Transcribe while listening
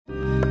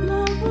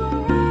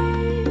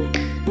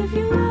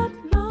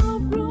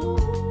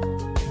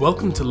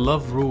Welcome to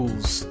Love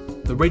Rules,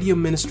 the radio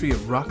ministry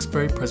of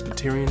Roxbury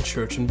Presbyterian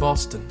Church in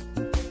Boston.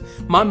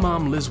 My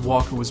mom, Liz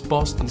Walker, was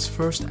Boston's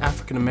first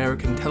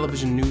African-American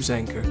television news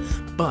anchor,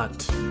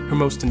 but her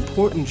most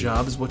important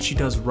job is what she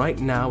does right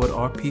now at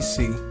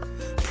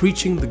RPC,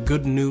 preaching the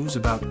good news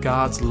about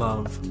God's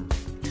love.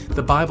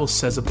 The Bible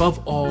says, above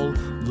all,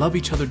 love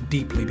each other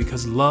deeply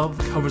because love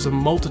covers a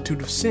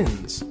multitude of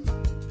sins.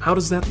 How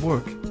does that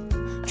work?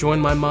 Join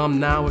my mom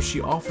now as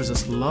she offers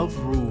us Love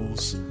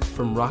Rules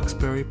from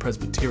Roxbury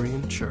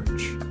Presbyterian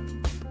Church.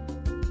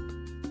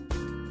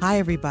 Hi,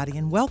 everybody,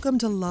 and welcome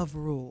to Love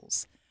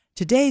Rules.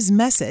 Today's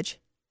message,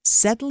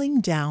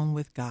 Settling Down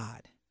with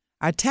God.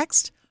 Our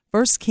text,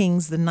 1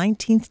 Kings, the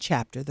 19th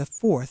chapter, the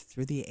 4th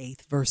through the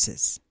 8th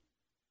verses.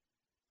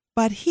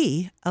 But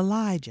he,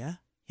 Elijah,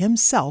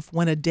 himself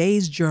went a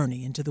day's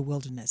journey into the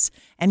wilderness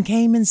and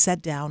came and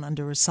sat down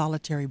under a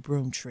solitary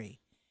broom tree.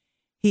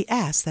 He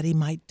asked that he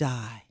might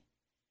die.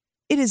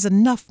 It is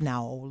enough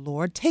now, O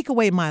Lord, take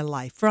away my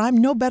life, for I am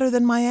no better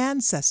than my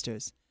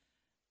ancestors.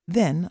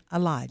 Then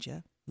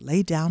Elijah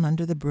lay down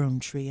under the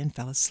broom tree and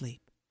fell asleep.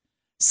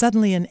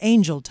 Suddenly an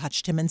angel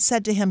touched him and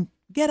said to him,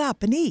 "Get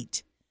up and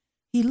eat."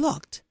 He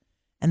looked,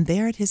 and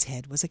there at his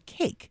head was a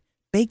cake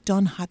baked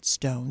on hot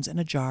stones and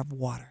a jar of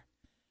water.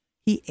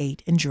 He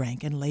ate and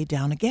drank and lay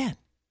down again.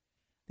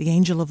 The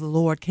angel of the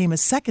Lord came a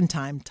second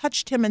time,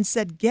 touched him, and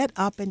said, "Get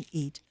up and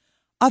eat,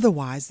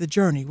 otherwise the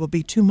journey will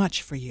be too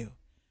much for you."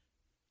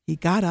 He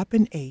got up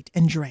and ate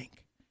and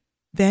drank.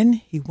 Then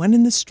he went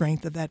in the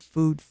strength of that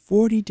food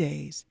 40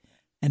 days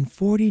and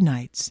 40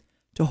 nights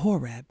to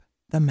Horeb,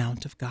 the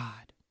Mount of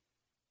God.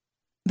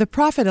 The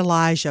prophet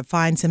Elijah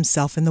finds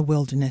himself in the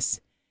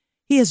wilderness.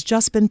 He has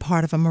just been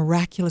part of a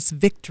miraculous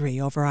victory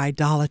over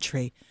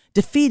idolatry,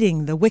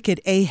 defeating the wicked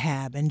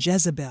Ahab and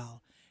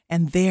Jezebel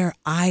and their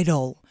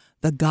idol,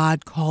 the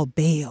god called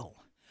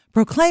Baal,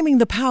 proclaiming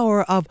the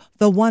power of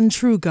the one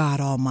true God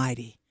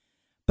Almighty.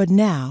 But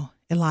now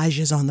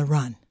Elijah's on the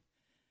run.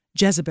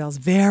 Jezebel's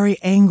very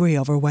angry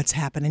over what's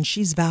happened, and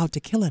she's vowed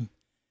to kill him.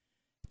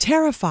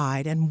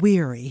 Terrified and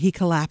weary, he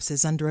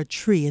collapses under a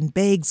tree and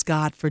begs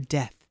God for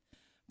death.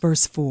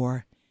 Verse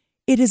 4,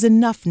 "It is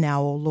enough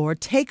now, O Lord,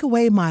 take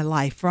away my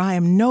life, for I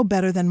am no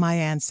better than my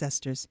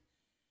ancestors."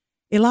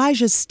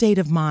 Elijah's state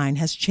of mind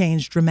has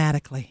changed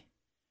dramatically.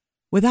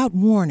 Without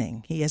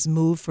warning, he has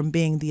moved from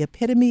being the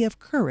epitome of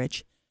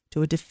courage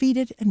to a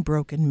defeated and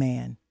broken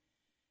man.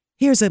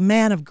 Here's a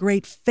man of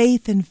great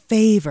faith and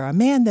favor, a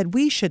man that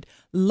we should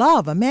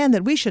love, a man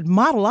that we should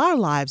model our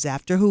lives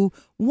after, who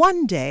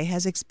one day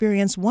has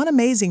experienced one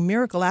amazing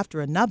miracle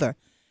after another,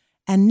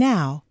 and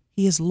now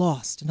he is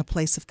lost in a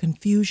place of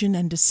confusion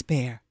and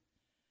despair.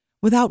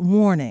 Without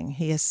warning,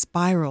 he has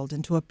spiraled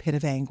into a pit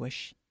of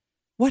anguish.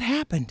 What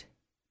happened?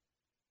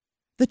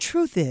 The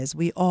truth is,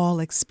 we all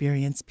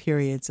experience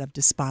periods of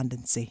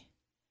despondency.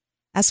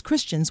 As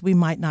Christians, we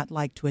might not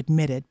like to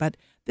admit it, but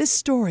this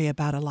story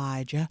about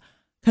Elijah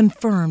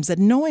confirms that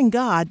knowing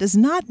God does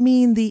not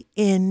mean the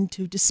end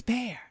to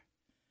despair.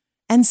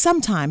 And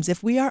sometimes,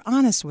 if we are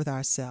honest with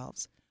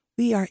ourselves,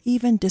 we are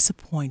even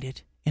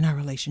disappointed in our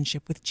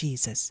relationship with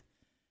Jesus.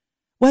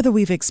 Whether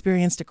we've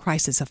experienced a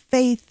crisis of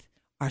faith,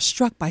 are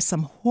struck by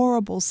some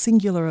horrible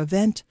singular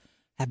event,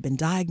 have been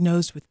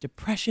diagnosed with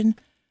depression,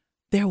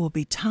 there will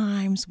be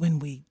times when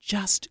we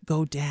just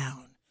go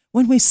down,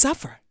 when we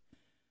suffer.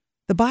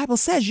 The Bible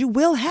says you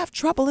will have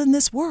trouble in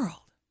this world.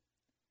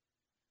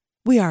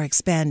 We are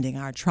expanding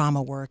our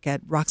trauma work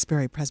at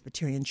Roxbury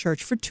Presbyterian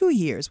Church. For 2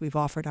 years, we've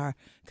offered our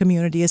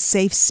community a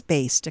safe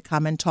space to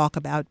come and talk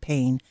about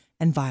pain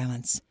and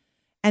violence.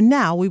 And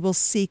now we will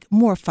seek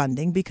more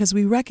funding because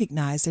we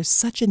recognize there's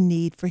such a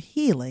need for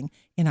healing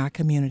in our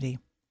community.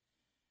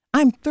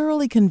 I'm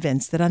thoroughly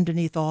convinced that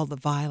underneath all the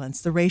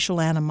violence, the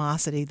racial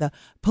animosity, the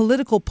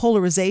political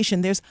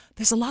polarization, there's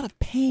a lot of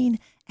pain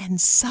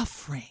and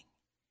suffering.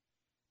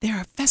 There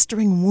are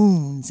festering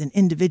wounds in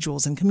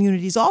individuals and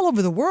communities all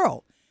over the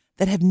world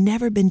that have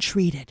never been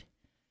treated,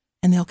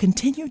 and they'll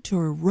continue to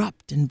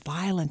erupt in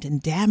violent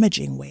and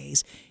damaging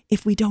ways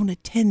if we don't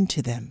attend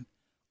to them,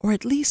 or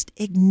at least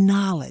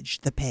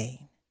acknowledge the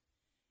pain.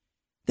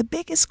 The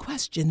biggest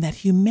question that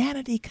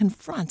humanity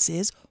confronts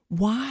is,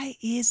 why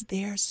is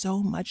there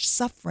so much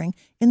suffering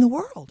in the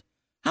world?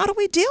 How do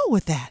we deal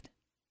with that?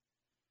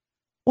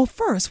 Well,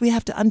 first, we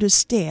have to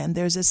understand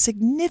there's a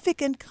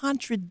significant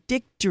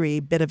contradictory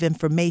bit of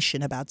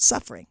information about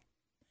suffering.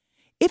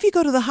 If you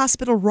go to the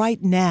hospital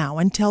right now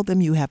and tell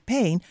them you have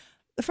pain,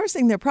 the first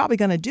thing they're probably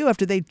going to do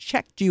after they've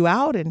checked you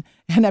out and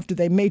after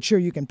they've made sure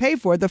you can pay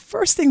for it, the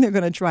first thing they're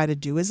going to try to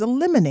do is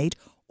eliminate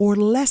or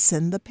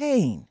lessen the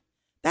pain.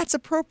 That's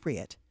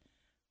appropriate.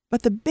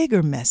 But the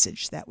bigger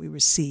message that we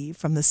receive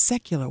from the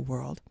secular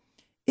world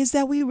is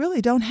that we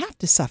really don't have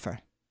to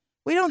suffer.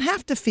 We don't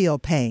have to feel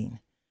pain.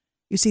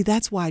 You see,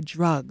 that's why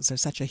drugs are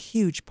such a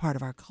huge part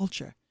of our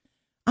culture.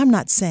 I'm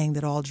not saying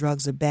that all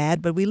drugs are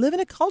bad, but we live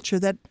in a culture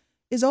that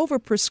is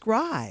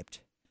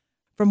overprescribed.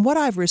 From what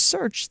I've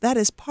researched, that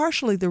is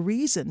partially the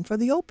reason for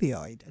the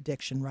opioid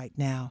addiction right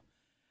now.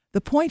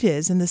 The point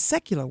is, in the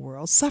secular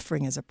world,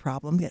 suffering is a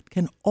problem that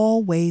can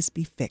always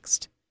be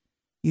fixed.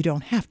 You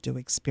don't have to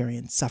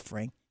experience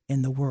suffering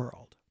in the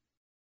world.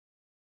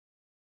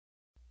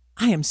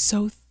 I am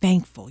so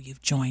thankful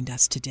you've joined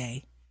us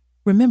today.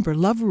 Remember,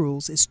 Love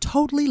Rules is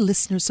totally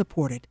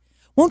listener-supported.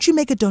 Won't you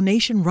make a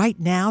donation right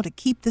now to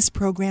keep this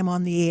program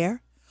on the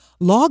air?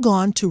 Log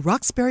on to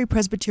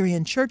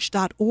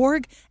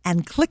roxburypresbyterianchurch.org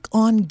and click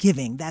on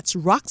Giving. That's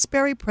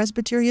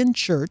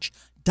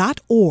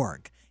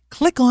roxburypresbyterianchurch.org.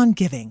 Click on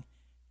Giving.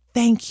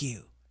 Thank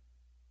you.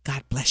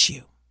 God bless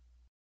you.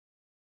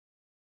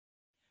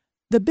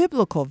 The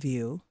biblical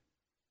view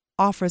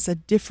offers a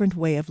different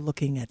way of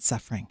looking at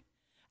suffering.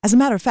 As a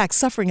matter of fact,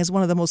 suffering is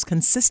one of the most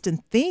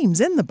consistent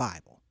themes in the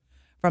Bible.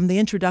 From the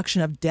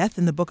introduction of death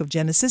in the book of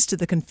Genesis to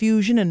the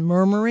confusion and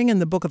murmuring in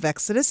the book of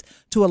Exodus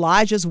to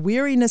Elijah's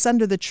weariness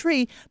under the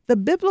tree, the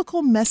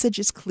biblical message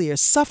is clear.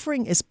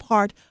 Suffering is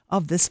part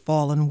of this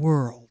fallen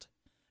world.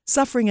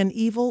 Suffering and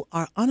evil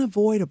are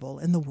unavoidable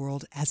in the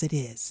world as it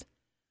is,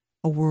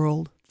 a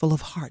world full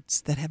of hearts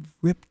that have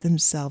ripped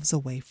themselves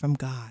away from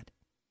God.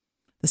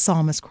 The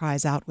psalmist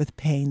cries out with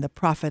pain. The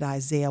prophet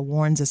Isaiah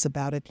warns us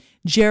about it.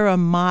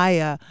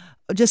 Jeremiah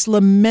just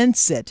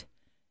laments it.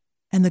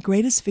 And the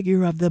greatest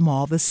figure of them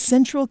all, the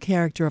central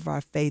character of our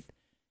faith,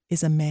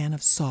 is a man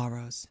of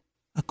sorrows,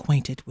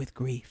 acquainted with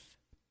grief.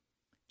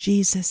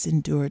 Jesus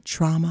endured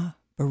trauma,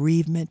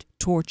 bereavement,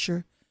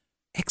 torture,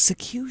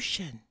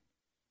 execution.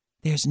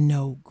 There's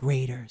no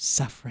greater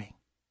suffering.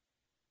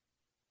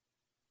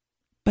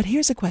 But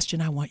here's a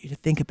question I want you to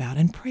think about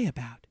and pray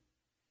about.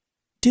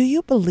 Do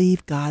you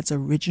believe God's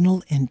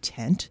original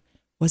intent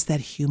was that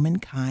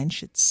humankind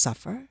should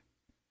suffer?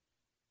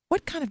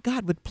 What kind of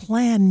God would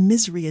plan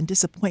misery and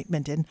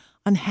disappointment and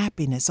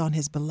unhappiness on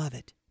his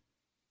beloved?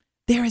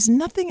 There is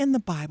nothing in the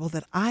Bible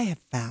that I have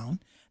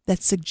found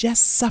that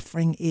suggests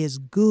suffering is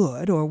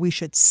good, or we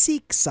should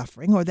seek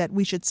suffering, or that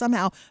we should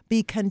somehow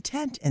be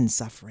content in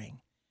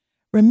suffering.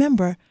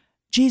 Remember,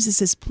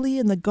 Jesus' plea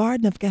in the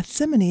Garden of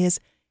Gethsemane is,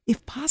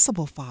 "If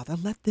possible, Father,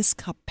 let this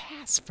cup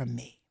pass from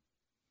me."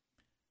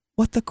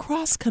 What the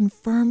cross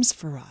confirms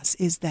for us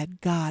is that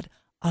God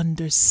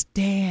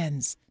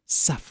understands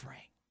suffering,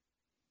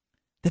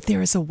 that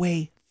there is a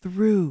way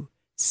through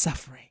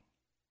suffering.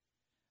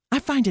 I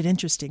find it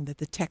interesting that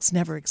the text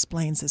never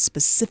explains the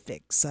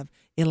specifics of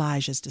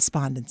Elijah's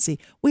despondency.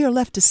 We are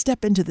left to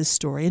step into this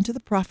story, into the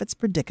prophet's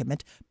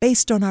predicament,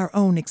 based on our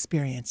own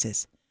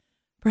experiences.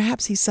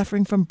 Perhaps he's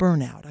suffering from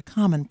burnout, a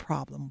common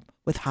problem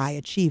with high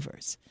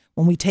achievers.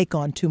 When we take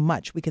on too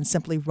much, we can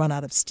simply run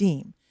out of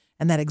steam,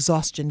 and that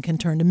exhaustion can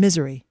turn to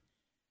misery.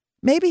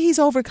 Maybe he's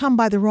overcome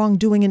by the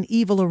wrongdoing and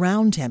evil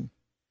around him.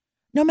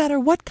 No matter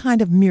what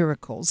kind of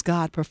miracles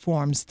God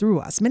performs through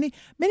us, many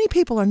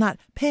people are not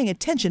paying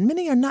attention,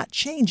 many are not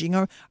changing,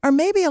 or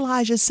maybe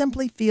Elijah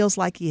simply feels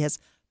like he has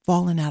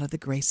fallen out of the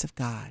grace of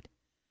God.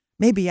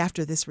 Maybe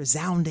after this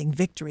resounding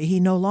victory, he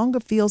no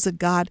longer feels that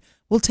God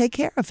will take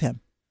care of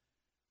him.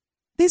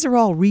 These are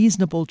all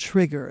reasonable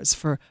triggers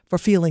for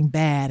feeling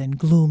bad and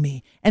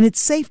gloomy, and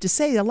it's safe to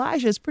say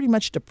Elijah is pretty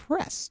much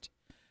depressed.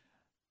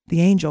 The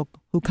angel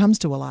who comes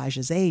to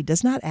Elijah's aid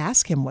does not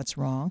ask him what's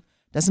wrong,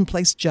 doesn't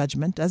place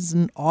judgment,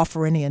 doesn't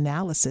offer any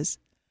analysis.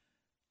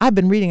 I've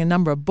been reading a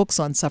number of books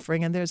on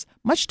suffering, and there's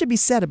much to be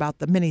said about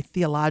the many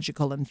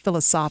theological and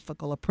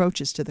philosophical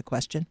approaches to the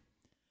question.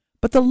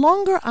 But the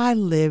longer I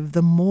live,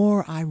 the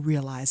more I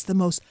realize the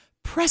most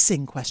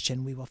pressing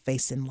question we will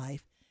face in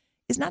life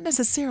is not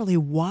necessarily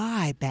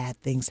why bad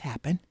things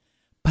happen,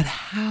 but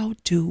how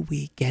do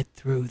we get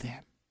through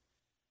them?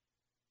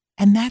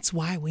 And that's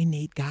why we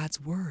need God's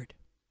Word,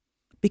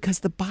 because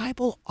the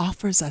Bible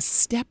offers us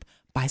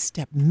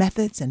step-by-step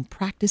methods and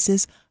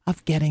practices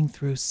of getting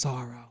through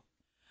sorrow.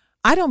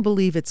 I don't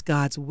believe it's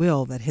God's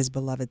will that his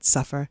beloved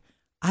suffer.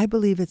 I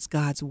believe it's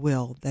God's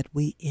will that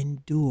we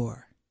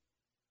endure.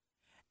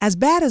 As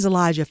bad as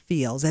Elijah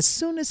feels, as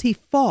soon as he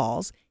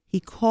falls, he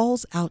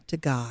calls out to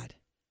God.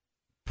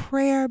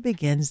 Prayer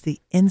begins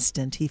the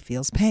instant he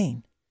feels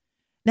pain.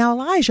 Now,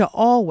 Elijah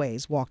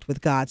always walked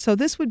with God, so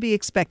this would be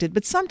expected,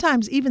 but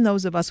sometimes even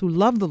those of us who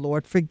love the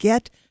Lord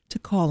forget to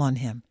call on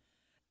him.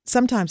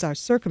 Sometimes our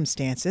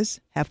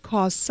circumstances have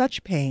caused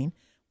such pain,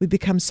 we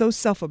become so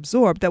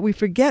self-absorbed that we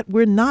forget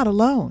we're not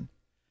alone.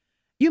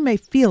 You may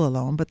feel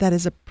alone, but that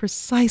is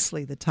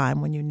precisely the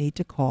time when you need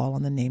to call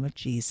on the name of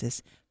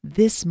Jesus.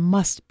 This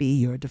must be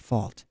your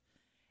default.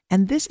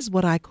 And this is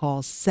what I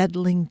call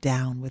settling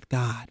down with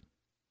God.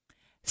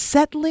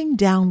 Settling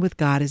down with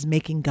God is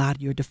making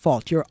God your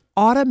default, your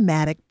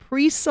automatic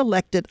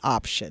pre-selected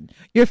option,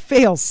 your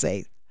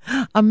fail-safe,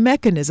 a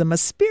mechanism, a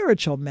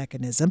spiritual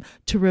mechanism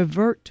to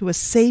revert to a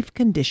safe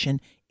condition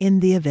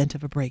in the event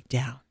of a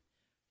breakdown,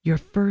 your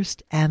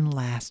first and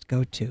last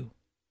go-to.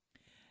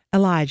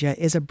 Elijah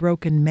is a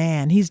broken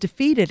man. He's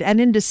defeated and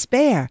in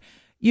despair.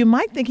 You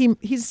might think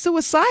he's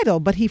suicidal,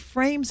 but he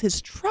frames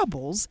his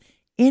troubles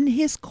in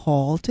his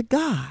call to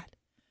God.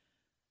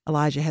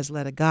 Elijah has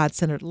led a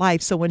God-centered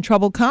life, so when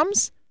trouble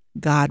comes,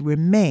 God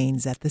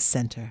remains at the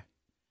center.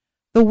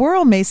 The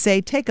world may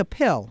say, take a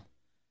pill,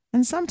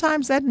 and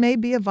sometimes that may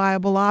be a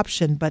viable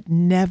option, but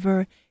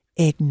never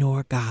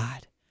ignore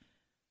God.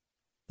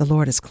 The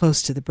Lord is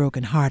close to the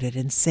brokenhearted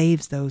and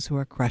saves those who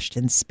are crushed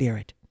in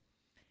spirit.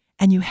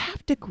 And you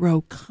have to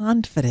grow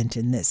confident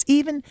in this,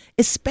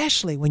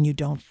 especially when you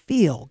don't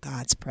feel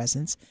God's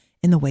presence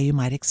in the way you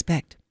might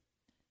expect.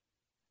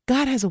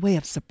 God has a way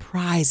of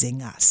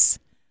surprising us.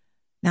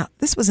 Now,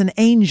 this was an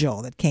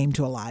angel that came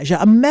to Elijah,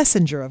 a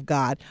messenger of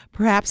God.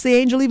 Perhaps the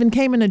angel even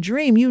came in a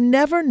dream. You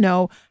never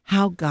know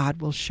how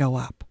God will show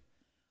up.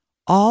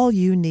 All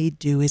you need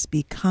do is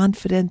be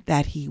confident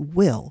that he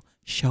will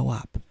show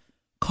up.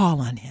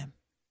 Call on him.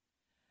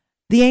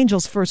 The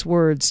angel's first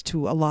words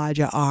to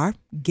Elijah are,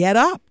 "Get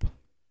up."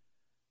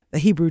 The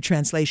Hebrew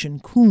translation,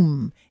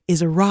 "kum,"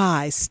 is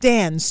arise,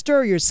 stand,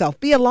 stir yourself,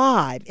 be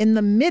alive in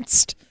the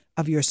midst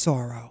of your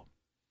sorrow.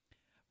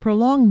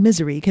 Prolonged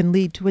misery can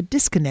lead to a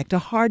disconnect, a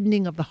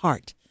hardening of the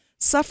heart.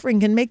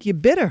 Suffering can make you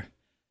bitter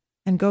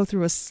and go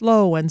through a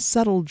slow and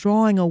subtle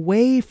drawing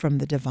away from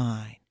the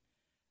divine.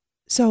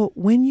 So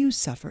when you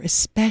suffer,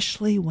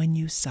 especially when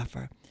you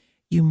suffer,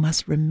 you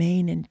must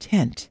remain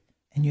intent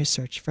in your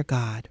search for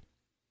God.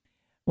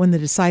 When the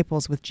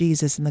disciples with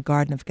Jesus in the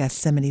Garden of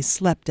Gethsemane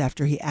slept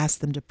after he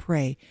asked them to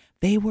pray,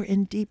 they were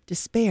in deep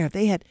despair.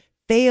 They had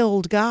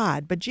failed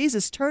God, but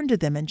Jesus turned to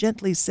them and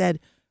gently said,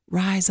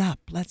 "Rise up,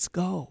 let's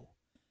go.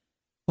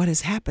 What has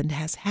happened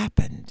has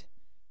happened.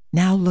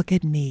 Now look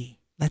at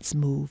me. Let's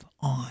move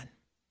on."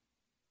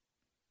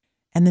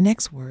 And the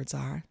next words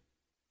are,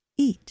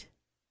 eat.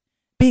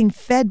 Being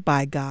fed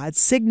by God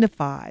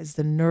signifies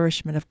the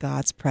nourishment of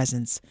God's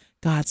presence,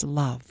 God's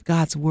love,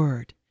 God's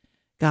word.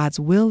 God's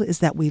will is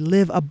that we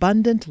live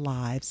abundant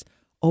lives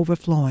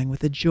overflowing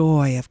with the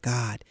joy of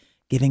God,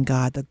 giving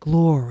God the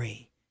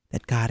glory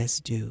that God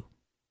is due.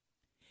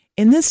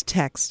 In this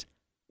text,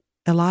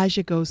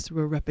 Elijah goes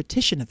through a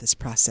repetition of this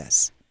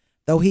process.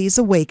 Though he's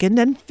awakened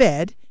and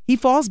fed, he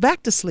falls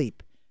back to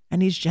sleep,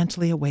 and he's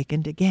gently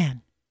awakened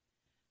again.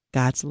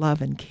 God's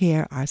love and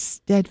care are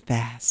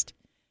steadfast.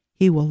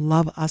 He will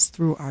love us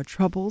through our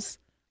troubles,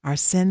 our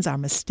sins, our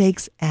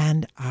mistakes,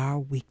 and our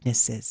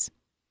weaknesses.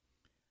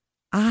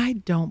 I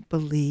don't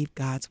believe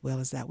God's will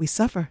is that we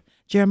suffer.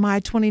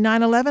 Jeremiah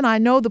 29:11, "I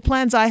know the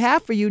plans I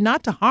have for you,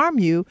 not to harm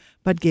you,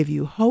 but give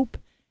you hope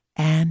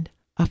and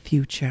a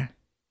future."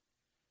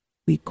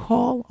 We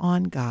call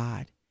on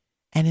God,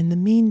 and in the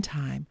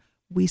meantime,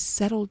 we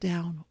settle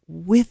down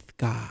with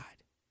God.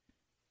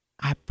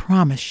 I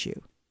promise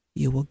you,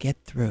 you will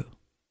get through.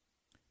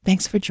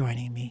 Thanks for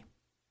joining me.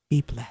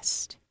 Be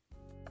blessed.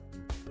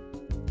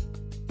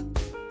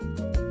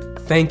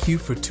 Thank you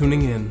for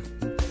tuning in.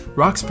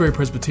 Roxbury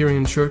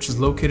Presbyterian Church is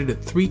located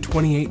at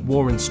 328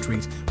 Warren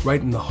Street,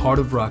 right in the heart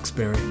of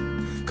Roxbury.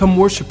 Come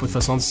worship with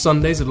us on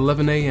Sundays at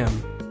 11 a.m.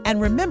 And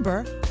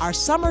remember, our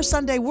summer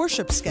Sunday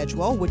worship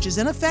schedule, which is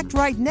in effect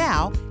right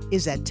now,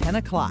 is at 10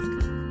 o'clock.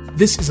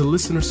 This is a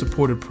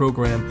listener-supported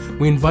program.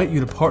 We invite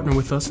you to partner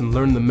with us and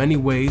learn the many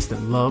ways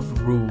that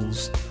love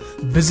rules.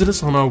 Visit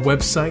us on our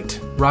website,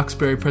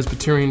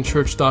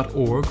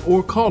 roxburypresbyterianchurch.org,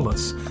 or call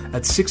us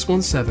at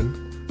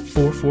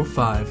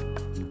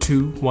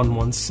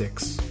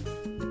 617-445-2116.